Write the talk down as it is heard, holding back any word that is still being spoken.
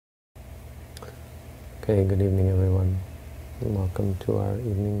Okay, good evening everyone, and welcome to our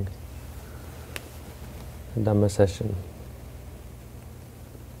evening Dhamma session.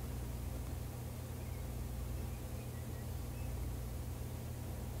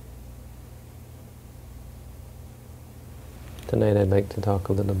 Tonight I'd like to talk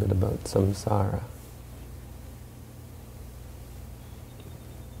a little bit about samsara.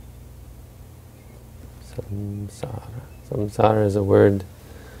 Samsara. Samsara is a word,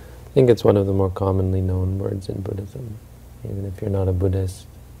 I think it's one of the more commonly known words in Buddhism. Even if you're not a Buddhist,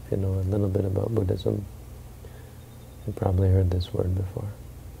 if you know a little bit about Buddhism, you've probably heard this word before.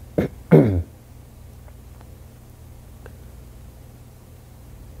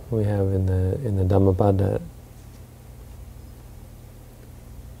 We have in the Dhammapada,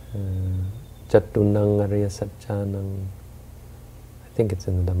 Chattunang Arya Satchanang. I think it's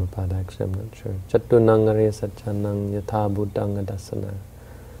in the Dhammapada, actually, I'm not sure. Chattunang Arya Satchanang Yatha Buddhang Adasana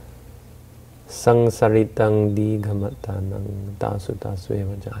Sangsaritang Digamatanang Tasu Tasu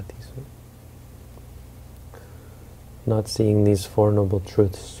Eva Jatisu. Not seeing these Four Noble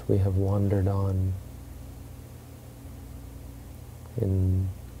Truths, we have wandered on in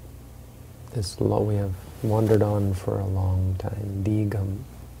this we have wandered on for a long time.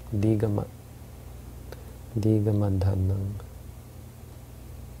 Digamadhanang.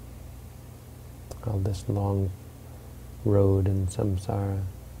 All this long road in samsara.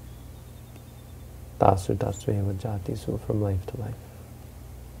 Tasu tasu eva jatisu, from life to life.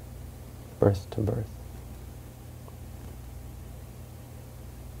 Birth to birth.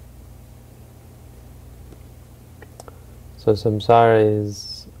 So samsara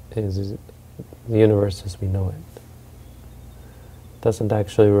is the universe as we know it. It doesn't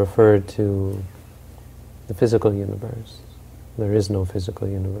actually refer to the physical universe. There is no physical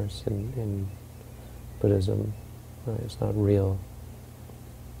universe in Buddhism. It's not real.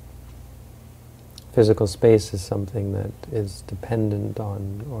 Physical space is something that is dependent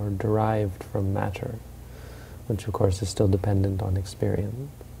on or derived from matter, which of course is still dependent on experience.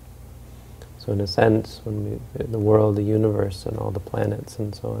 So in a sense, when the world, the universe, and all the planets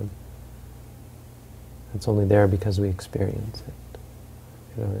and so on, it's only there because we experience it.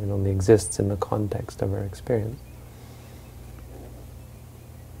 It only exists in the context of our experience.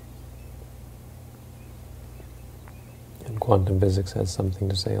 And quantum physics has something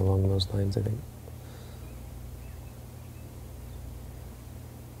to say along those lines, I think.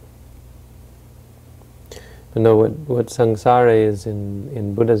 But no, what samsara is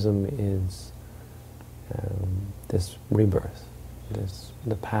in Buddhism is this rebirth,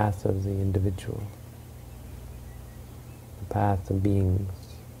 the path of the individual, the path of beings,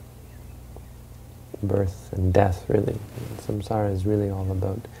 birth and death, really. Samsara is really all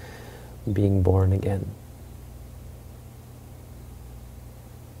about being born again.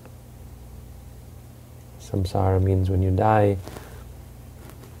 Samsara means when you die,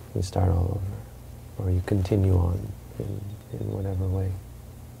 you start all over, or you continue on in whatever way.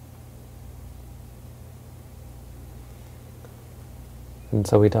 And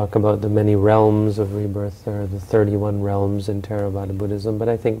so we talk about the many realms of rebirth. There are the 31 realms in Theravada Buddhism, but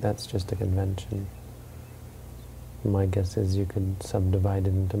I think that's just a convention. My guess is you could subdivide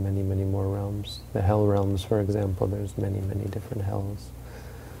it into many, many more realms. The hell realms, for example, there's many, many different hells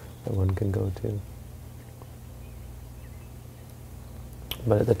that one can go to.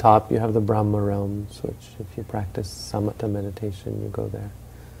 But at the top you have the Brahma realms, which if you practice samatha meditation, you go there.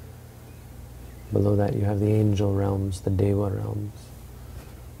 Below that you have the angel realms, the Deva realms,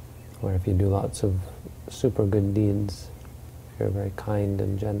 where if you do lots of super good deeds, if you're a very kind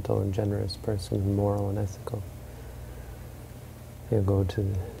and gentle and generous person, and moral and ethical, you'll go to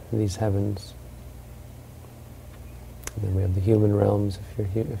these heavens. And then we have the human realms.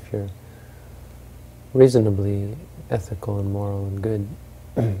 If you're reasonably ethical and moral and good,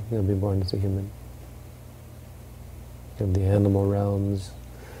 you'll be born as a human. You have the animal realms,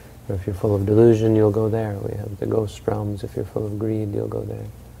 or if you're full of delusion, you'll go there. We have the ghost realms. If you're full of greed, you'll go there.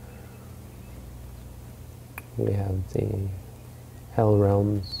 We have the hell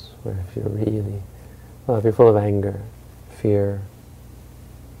realms, where if you're full of anger, fear,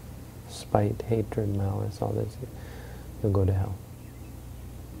 spite, hatred, malice, all this, you'll go to hell.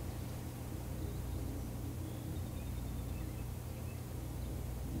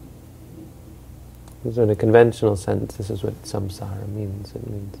 So in a conventional sense, this is what samsara means. It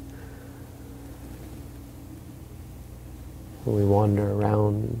means we wander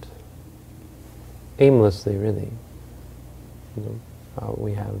around aimlessly, really.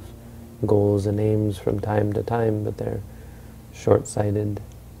 We have goals and aims from time to time, but they're short-sighted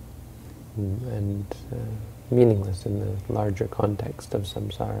and meaningless in the larger context of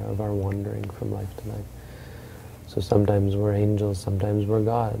samsara, of our wandering from life to life. So sometimes we're angels, sometimes we're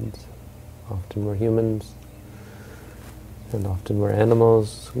gods. Often we're humans, and often we're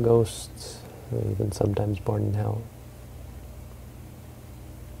animals, ghosts, or even sometimes born in hell.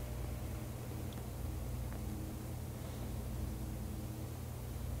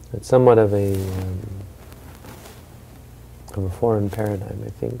 It's somewhat of a foreign paradigm, I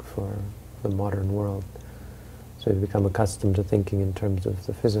think, for the modern world. So we've become accustomed to thinking in terms of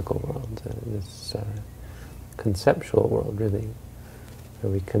the physical world, this conceptual world, really,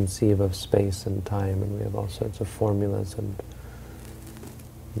 where we conceive of space and time, and we have all sorts of formulas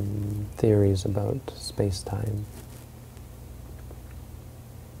and theories about space-time.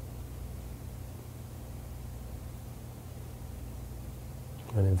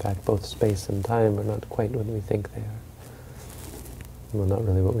 And in fact, both space and time are not quite what we think they are. Well, not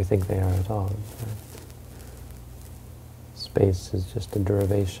really what we think they are at all. In fact, space is just a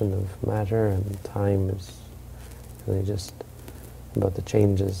derivation of matter, and time is really just about the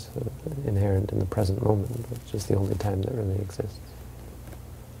changes inherent in the present moment, which is the only time that really exists.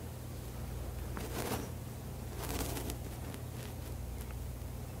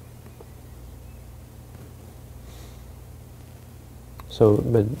 So,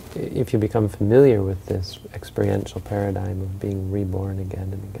 but if you become familiar with this experiential paradigm of being reborn again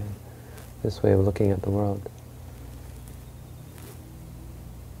and again, this way of looking at the world,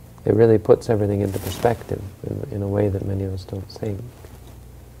 it really puts everything into perspective in a way that many of us don't think.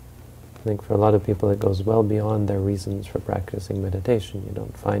 I think for a lot of people it goes well beyond their reasons for practicing meditation. You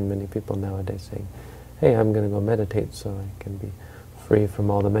don't find many people nowadays saying, hey, I'm going to go meditate so I can be free from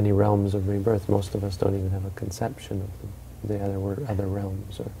all the many realms of rebirth. Most of us don't even have a conception of the other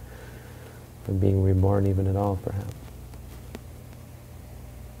realms, or being reborn even at all, perhaps.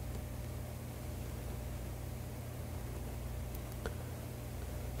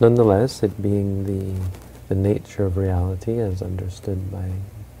 Nonetheless, it being the nature of reality as understood by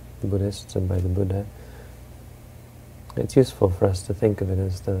Buddhists and by the Buddha, it's useful for us to think of it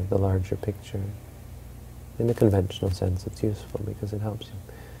as the larger picture. In a conventional sense, it's useful because it helps you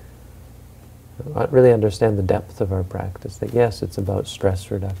really understand the depth of our practice, that yes, it's about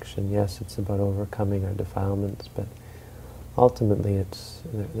stress reduction, yes, it's about overcoming our defilements, but ultimately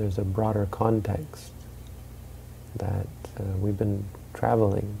there's a broader context that we've been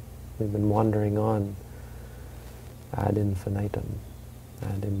traveling, we've been wandering on ad infinitum,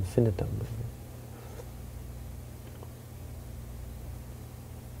 ad infinitum.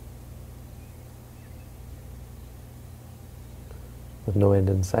 With no end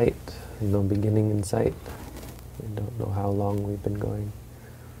in sight, no beginning in sight. We don't know how long we've been going.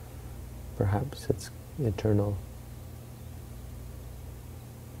 Perhaps it's eternal.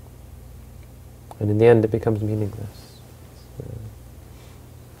 And in the end it becomes meaningless.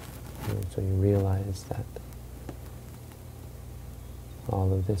 So you realize that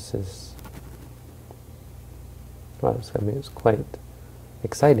all of this is, well, it's quite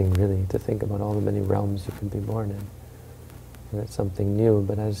exciting really to think about all the many realms you could be born in. And it's something new,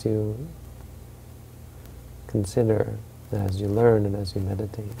 but as you consider, as you learn, and as you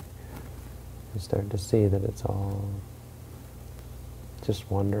meditate, you start to see that it's all just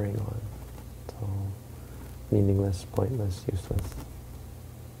wandering on. It's all meaningless, pointless, useless.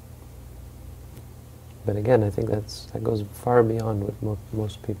 But again, I think that goes far beyond what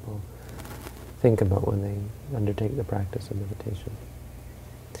most people think about when they undertake the practice of meditation.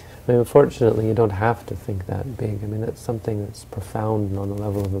 I mean, unfortunately, you don't have to think that big. I mean, that's something that's profound on the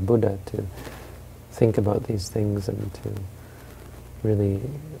level of a Buddha, to think about these things and to really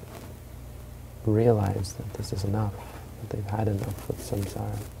realize that this is enough, that they've had enough with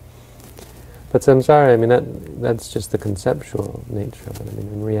samsara. But samsara, I mean, that's just the conceptual nature of it. I mean,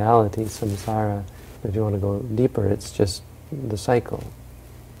 in reality, samsara, if you want to go deeper, it's just the cycle.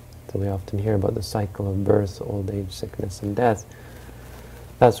 So we often hear about the cycle of birth, old age, sickness, and death.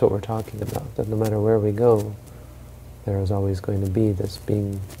 That's what we're talking about, that no matter where we go, there is always going to be this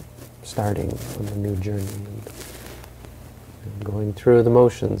starting on a new journey, and going through the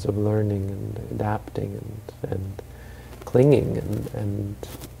motions of learning and adapting and clinging and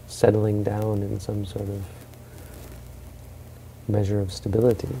settling down in some sort of measure of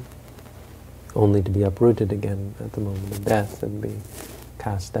stability, only to be uprooted again at the moment of death and be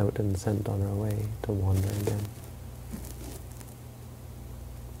cast out and sent on our way to wander again.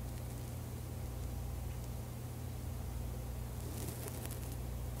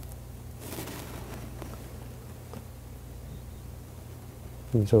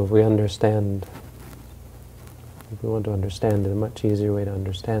 And so if we understand If we want to understand it, a much easier way to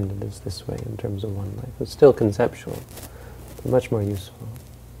understand it is this way in terms of one life. It's still conceptual, but much more useful.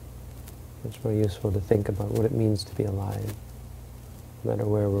 Much more useful to think about what it means to be alive. No matter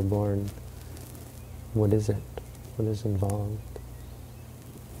where we're born, what is it? What is involved?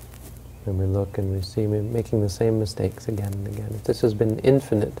 And we look and we see we're making the same mistakes again and again. If this has been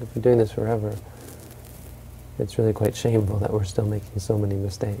infinite, if we're doing this forever, it's really quite shameful that we're still making so many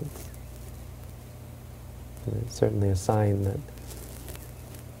mistakes. And it's certainly a sign that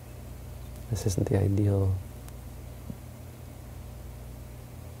this isn't the ideal.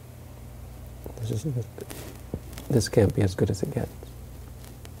 This can't be as good as it gets.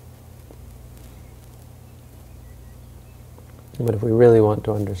 But if we really want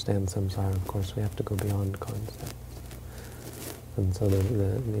to understand samsara, of course, we have to go beyond concepts. And so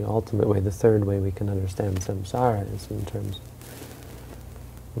the ultimate way, the third way we can understand samsara is in terms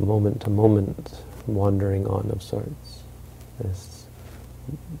of moment-to-moment wandering on of sorts. This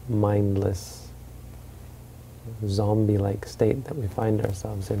mindless, zombie-like state that we find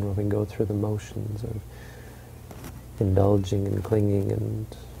ourselves in, where we go through the motions of indulging and clinging and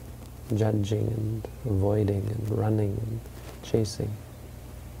judging and avoiding and running and chasing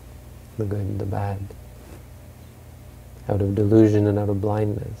the good and the bad, out of delusion and out of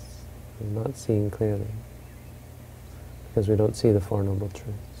blindness, and not seeing clearly, because we don't see the Four Noble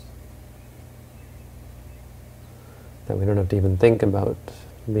Truths. That we don't have to even think about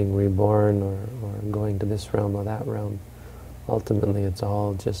being reborn or going to this realm or that realm. Ultimately, it's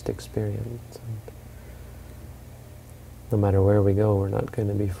all just experience. And no matter where we go, we're not going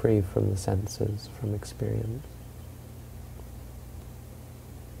to be free from the senses, from experience.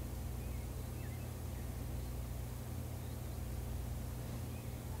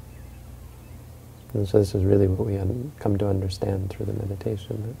 And so this is really what we come to understand through the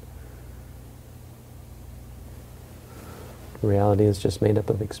meditation, that reality is just made up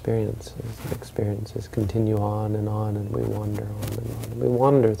of experiences. Experiences continue on, and we wander on and on. We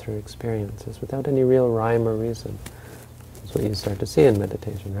wander through experiences without any real rhyme or reason. That's what you start to see in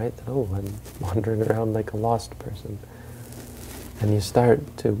meditation, right? That, oh, I'm wandering around like a lost person. And you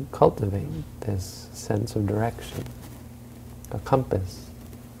start to cultivate this sense of direction, a compass,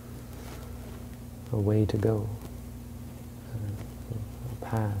 a way to go, a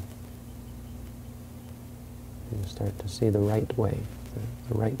path. You start to see the right way,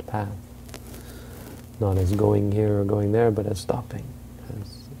 the right path. Not as going here or going there, but as stopping,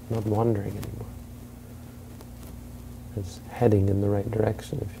 as not wandering anymore. As heading in the right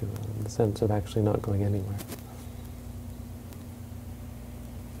direction, if you will, in the sense of actually not going anywhere.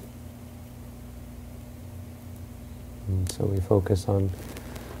 And so we focus on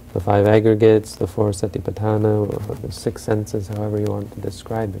the five aggregates, the four satipatthana, or the six senses, however you want to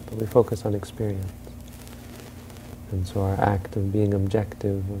describe it, but we focus on experience. And so our act of being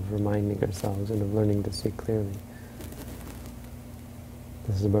objective, of reminding ourselves and of learning to see clearly.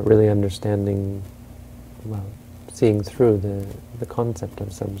 This is about really understanding, well, seeing through the concept of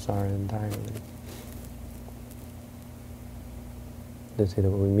samsara entirely. To see that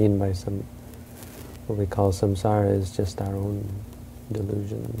what we mean by what we call samsara is just our own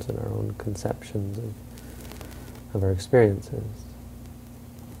delusions and our own conceptions of our experiences,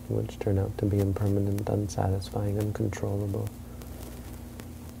 which turn out to be impermanent, unsatisfying, uncontrollable,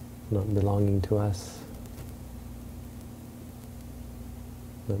 not belonging to us,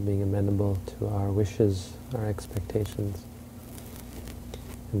 not being amenable to our wishes, our expectations.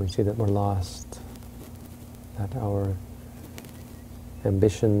 And we see that we're lost, that our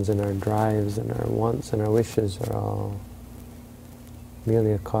ambitions and our drives and our wants and our wishes are all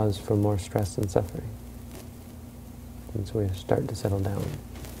merely a cause for more stress and suffering. And so we start to settle down.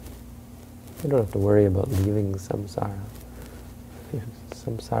 You don't have to worry about leaving samsara.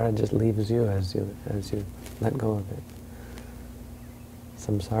 Samsara just leaves you as you let go of it.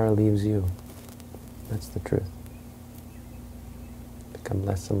 Samsara leaves you. That's the truth. Become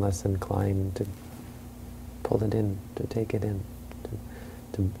less and less inclined to pull it in, to take it in,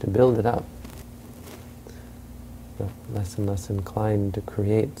 to build it up. Less and less inclined to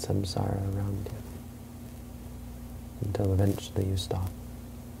create samsara around you, until eventually you stop,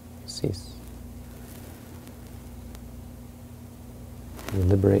 cease. You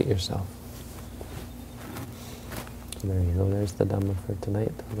liberate yourself. So there you go, there's the Dhamma for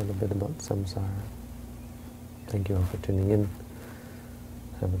tonight, a little bit about samsara. Thank you all for tuning in.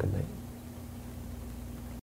 Have a good night.